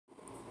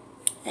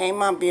Hey,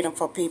 my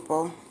beautiful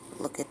people.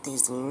 Look at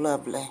these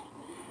lovely,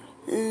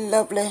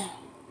 lovely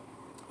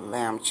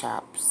lamb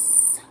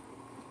chops.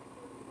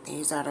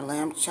 These are the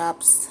lamb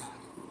chops.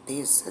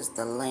 This is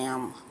the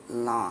lamb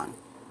lawn.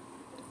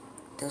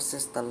 This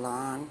is the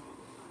lawn.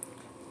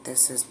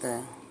 This is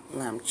the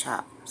lamb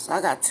chop. So I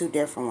got two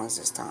different ones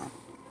this time.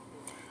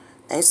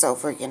 They so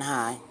freaking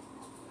high.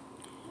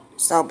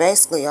 So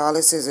basically all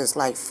this is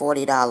like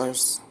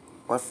 $40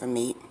 worth of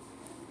meat.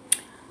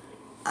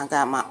 I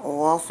got my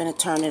oil, finna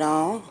turn it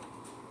on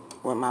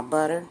with my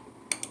butter.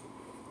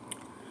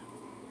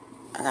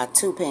 I got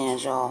two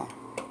pans, y'all.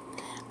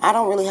 I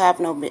don't really have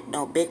no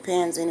big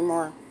pans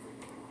anymore,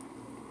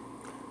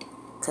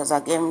 because I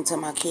give them to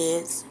my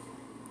kids.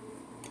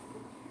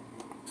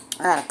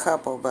 I got a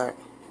couple, but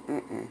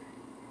And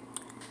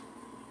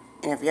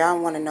if y'all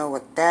want to know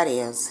what that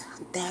is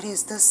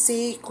the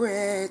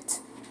secret.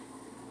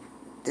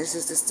 This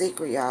is the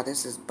secret, y'all.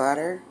 This is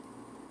butter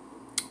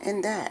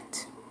and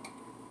that.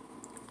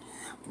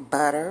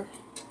 Butter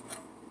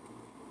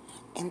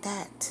and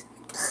that.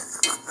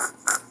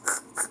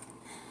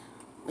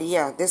 But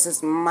yeah, this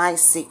is my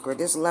secret.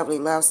 This lovely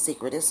love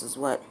secret. This is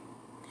what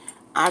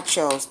I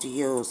chose to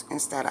use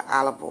instead of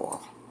olive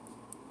oil.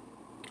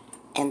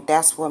 And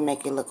that's what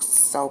make it look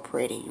so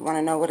pretty. You want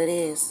to know what it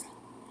is?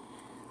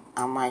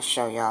 I might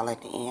show y'all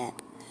at the end.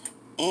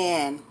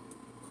 And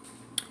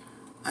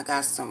I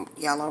got some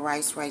yellow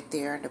rice right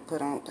there to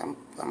put on.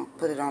 I'm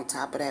put it on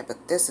top of that.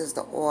 But this is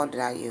the oil that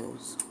I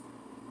use.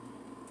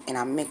 And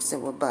I mix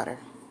it with butter.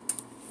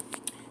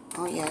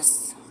 Oh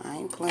yes, I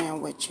ain't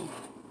playing with you.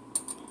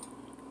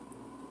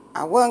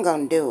 I wasn't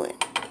gonna do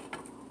it,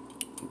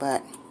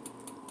 but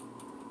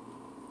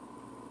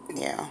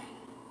yeah,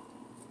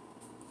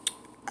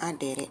 I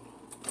did it.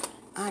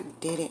 I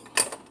did it.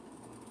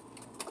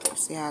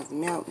 See how it's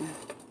melting?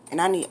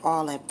 And I need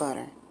all that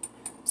butter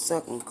so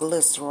it can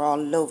glister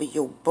all over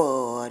your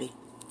body.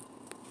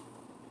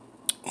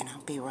 And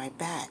I'll be right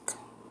back.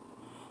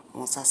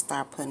 Once I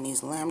start putting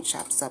these lamb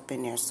chops up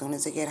in there, as soon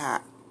as it get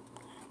hot,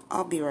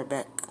 I'll be right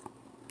back.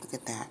 Look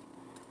at that.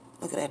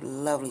 Look at that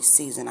lovely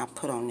season I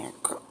put on there.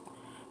 Girl,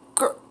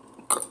 girl,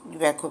 girl. You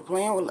better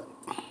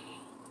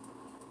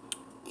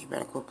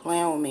quit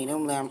playing with me.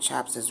 Them lamb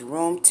chops is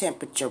room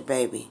temperature,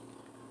 baby.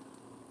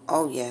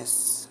 Oh,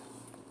 yes.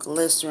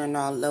 Glycerin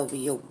all over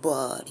your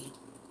body.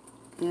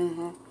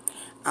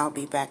 I'll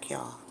be back,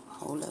 y'all.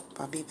 Hold up.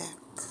 I'll be back.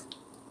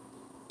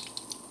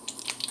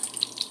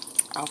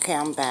 Okay,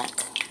 I'm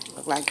back.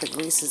 Look like the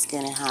grease is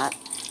getting hot.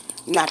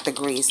 Not the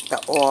grease,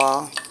 the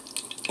oil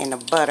and the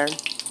butter.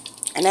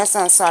 And that's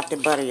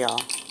unsalted butter,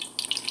 y'all.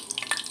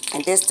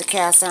 And this the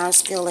cast iron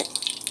skillet.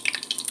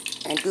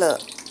 And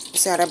look, you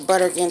see how that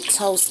butter getting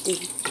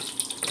toasty?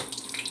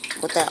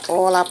 With that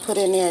oil I put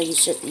in there, you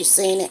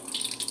seen it?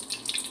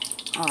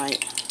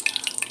 Alright.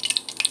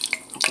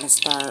 I'm gonna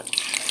start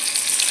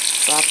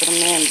dropping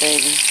them in,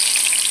 baby.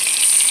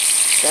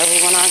 Every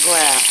one I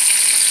grab.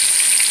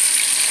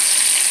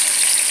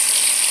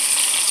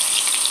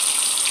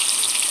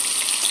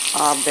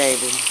 Oh,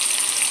 baby.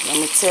 Let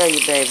me tell you,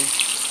 baby.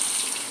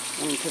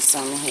 Let me put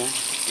some in here.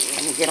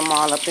 Let me get them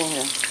all up in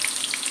here.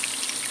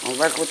 I'm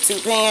working with two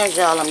pans,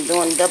 y'all. I'm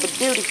doing double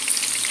duty.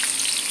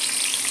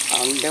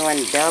 I'm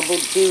doing double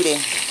duty.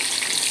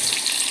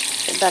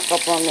 Get back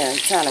up on there. I'm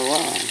trying to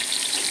run.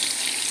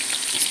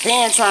 This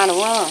pan trying to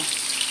run.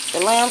 The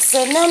lamb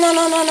said, no, no,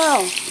 no, no,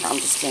 no. No, I'm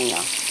just kidding,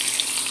 y'all.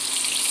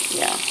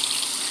 Yeah.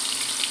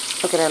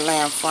 Look at that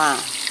lamb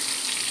frying.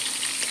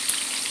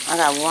 I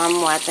got one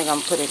more. I think I'm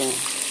going to put it in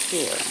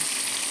here.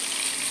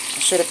 I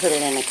should have put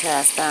it in the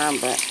cast iron,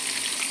 but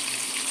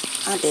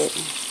I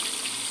didn't.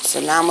 So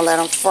now I'm going to let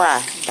them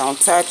fry. Don't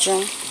touch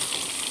them.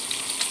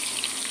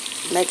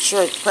 Make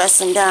sure, press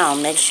them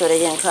down. Make sure they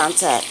get in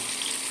contact.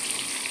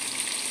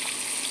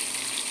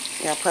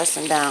 Yeah, press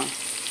them down.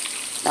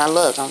 Now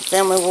look, I'm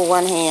filming with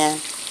one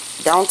hand.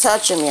 Don't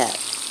touch them yet.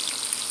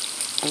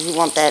 You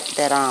want that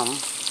to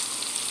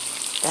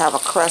have a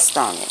crust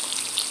on it.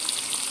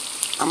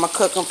 I'm going to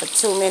cook them for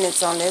 2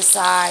 minutes on this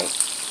side.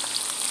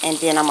 And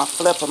then I'm going to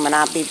flip them, and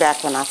I'll be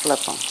back when I flip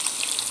them.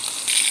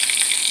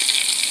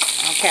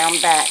 Okay,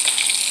 I'm back.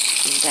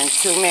 It's been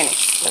 2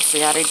 minutes. Let's see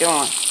how they're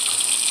doing.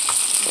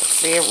 Let's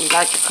see if we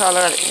like the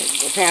color.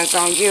 It depends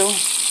on you.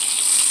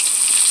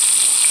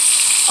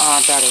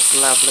 Oh, that is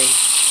lovely.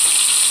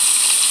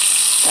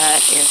 That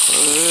is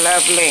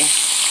lovely.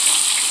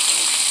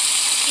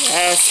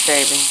 Yes,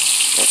 baby.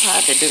 It's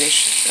hard to do this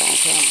shit on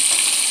camera.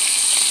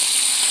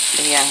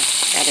 But yeah,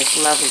 that is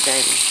lovely,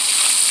 baby.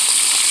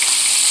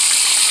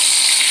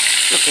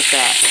 Look at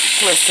that.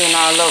 Glistening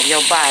all over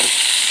your body.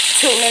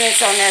 2 minutes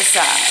on that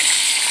side.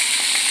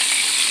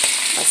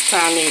 Let's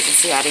turn these and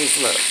see how these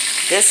look.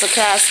 This is a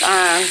cast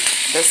iron.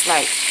 This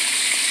like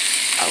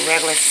a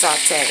regular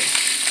saute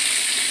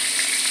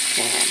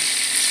pan.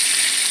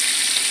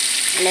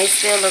 And they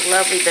still look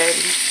lovely,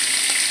 baby.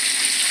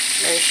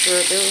 They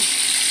sure do.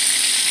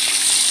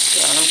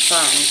 Yeah, I'm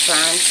trying.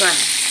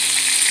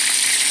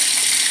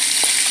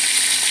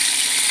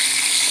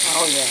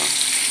 Oh, yeah.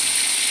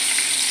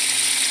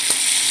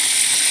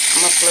 I'm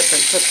I'm gonna flip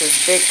and put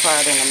this big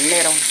part in the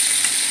middle.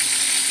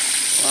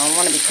 Well, I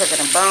don't want to be cooking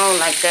a bone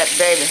like that,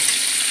 baby.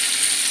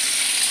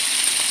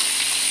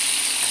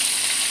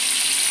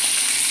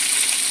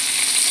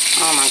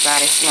 Oh my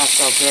God, it smells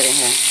so good in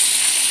here.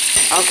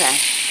 Okay.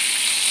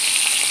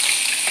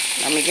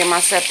 Let me get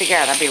myself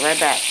together. I'll be right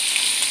back.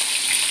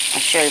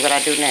 I'll show you what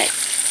I do next.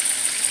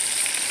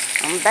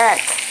 I'm back.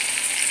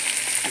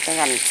 I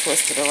think I need to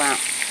twist it around.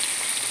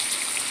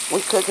 We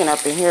cooking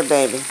up in here,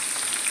 baby.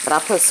 But I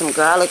put some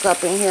garlic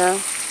up in here.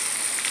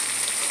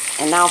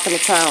 And now I'm finna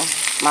turn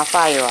my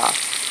fire off.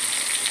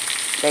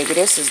 Baby,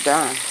 this is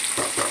done.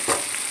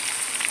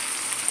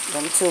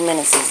 Them 2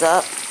 minutes is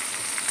up.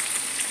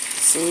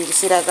 See, you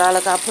see that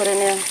garlic I put in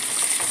there?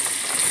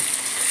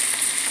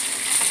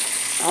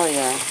 Oh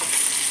yeah.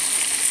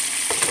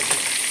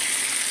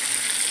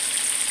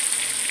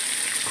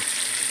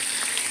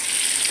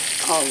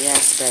 Oh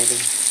yes, baby.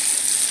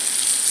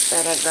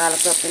 Stir that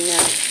garlic up in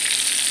there.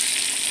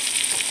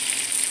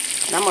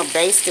 And I'm gonna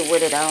baste it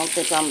with it. I don't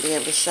think I'm gonna be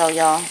able to show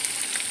y'all.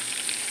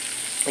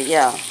 But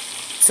yeah,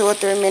 2 or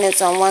 3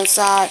 minutes on one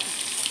side.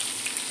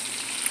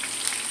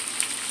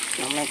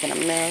 I'm making a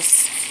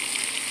mess.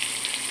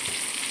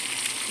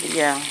 But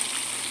yeah,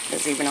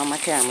 it's even on my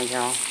camera,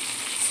 y'all.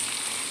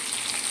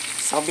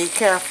 So be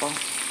careful.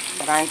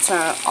 But I ain't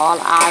turned all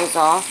the eyes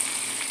off.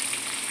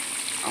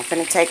 I'm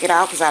finna take it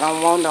out because I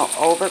don't want no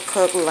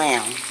overcooked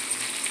lamb.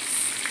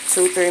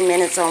 2-3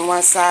 minutes on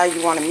one side.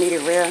 You want a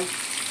medium rare.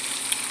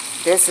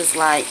 This is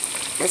like,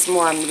 it's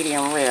more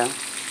medium rare.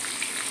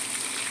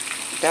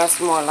 That's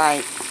more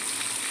like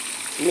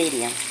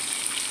medium.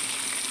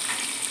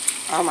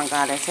 Oh my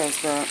God, that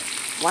tastes good.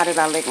 Why did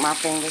I lick my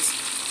fingers?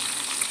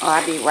 Oh,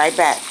 I'll be right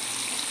back.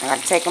 I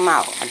gotta take them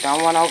out. I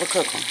don't want to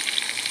overcook them.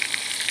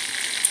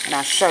 And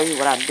I'll show you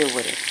what I do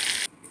with it.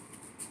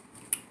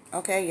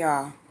 Okay,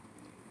 y'all.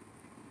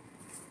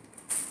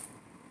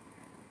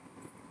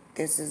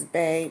 This is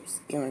Babes,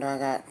 even though I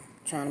got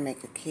trying to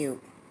make it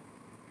cute.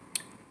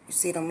 You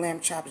see them lamb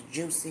chops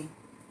juicy?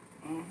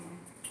 And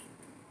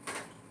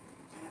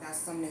I got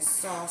some of this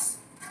sauce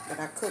that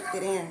I cooked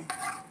it in.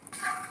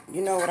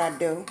 You know what I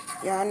do.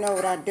 Y'all know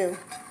what I do.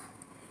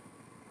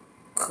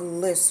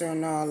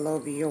 Glycerin all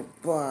over your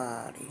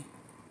body.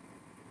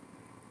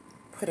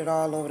 Put it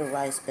all over the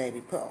rice,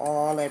 baby. Put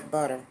all that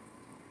butter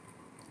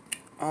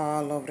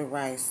all over the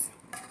rice.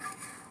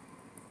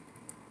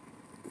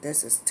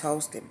 This is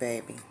toasted,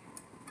 baby.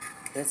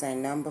 This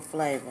ain't nothing but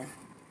flavor.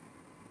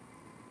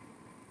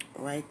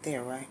 Right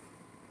there, right?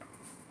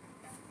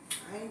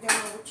 I ain't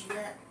done with you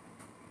yet.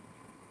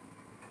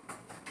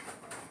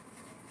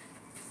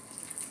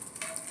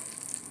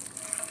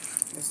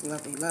 This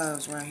Lovely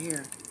Loves right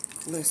here.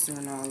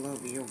 Glycerin all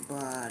over your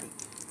body.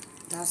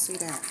 Y'all see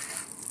that?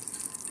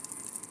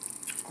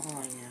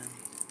 Oh yeah.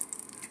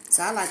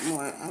 So I like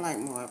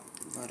more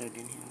butter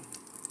than him.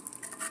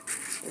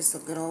 It's a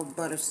good old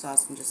butter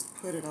sauce and just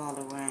put it all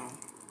around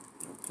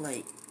your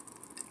plate.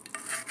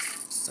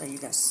 So you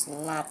can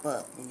slop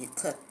up when you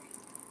cut.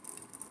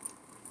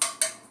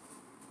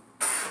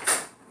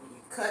 When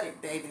you cut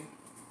it, baby.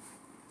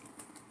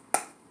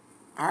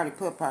 I already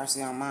put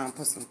parsley on mine.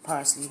 Put some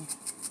parsley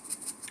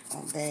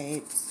on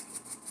Babes.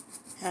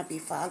 Happy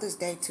Father's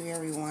Day to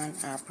everyone.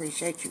 I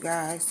appreciate you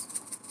guys.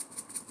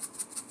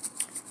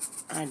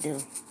 I do.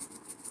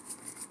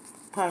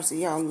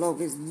 Parsley all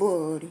over his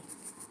body.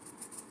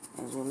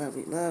 That's what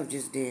Lovely Love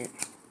just did.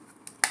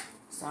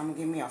 So I'm going to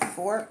give me a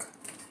fork.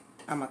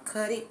 I'm going to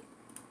cut it.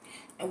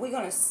 And we're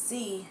going to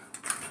see.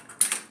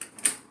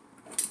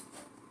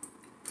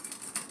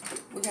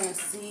 We're going to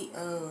see.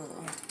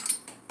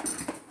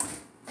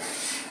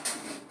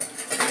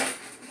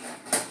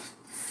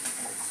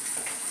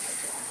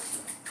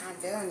 How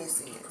done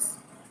this is.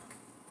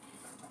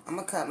 I'm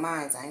going to cut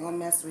mine. I ain't going to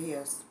mess with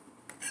his.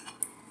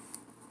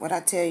 What I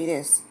tell you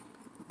this.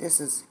 This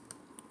is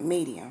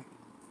medium.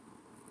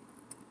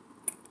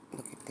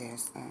 Look at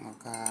this. Oh my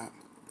God.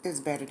 This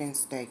is better than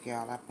steak,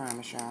 y'all. I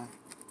promise y'all.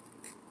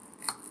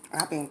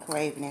 I've been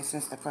craving it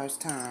since the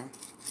first time.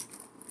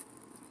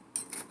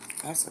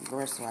 That's a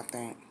gristle, I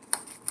think.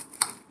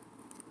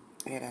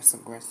 Yeah, that's a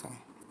gristle.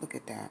 Look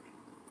at that.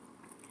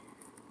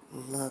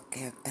 Look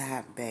at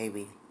that,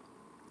 baby.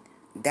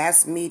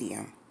 That's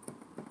medium.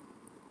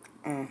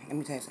 Let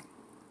me taste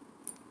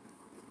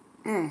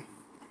it.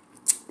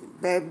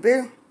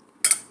 Baby.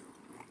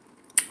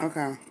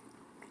 Okay.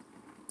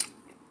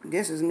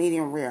 This is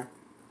medium rare.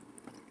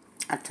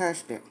 I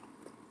touched it.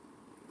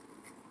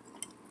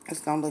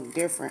 It's gonna look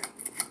different.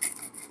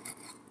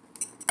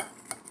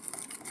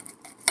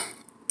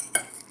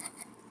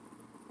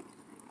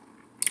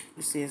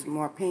 You see it's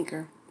more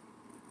pinker.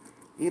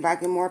 You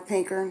like it more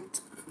pinker?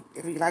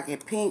 If you like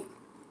it pink,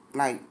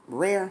 like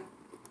rare,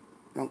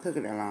 don't cook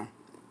it that long.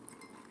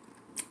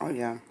 Oh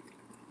yeah.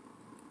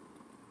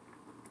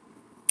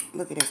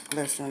 Look at this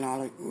glycerin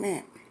all over.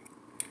 Man.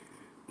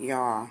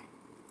 Y'all.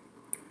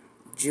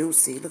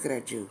 Juicy. Look at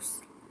that juice.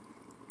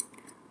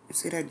 You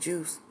see that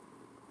juice?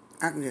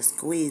 I can just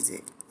squeeze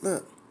it.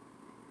 Look.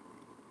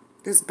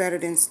 This is better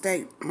than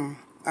steak.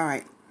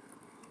 Alright.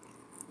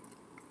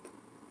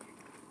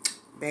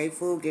 Baby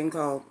food getting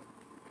cold.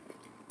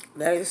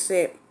 Let it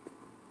sit.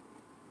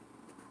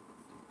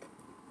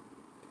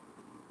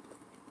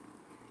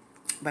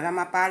 But I'm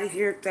up out of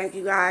here. Thank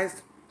you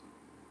guys.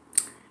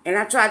 And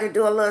I tried to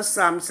do a little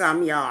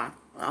something, y'all.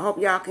 I hope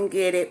y'all can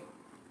get it.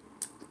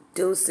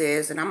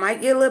 Deuces. And I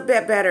might get a little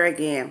bit better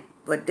again.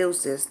 But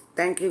deuces.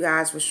 Thank you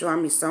guys for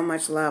showing me so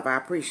much love. I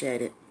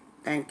appreciate it.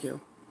 Thank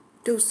you.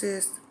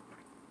 Deuces.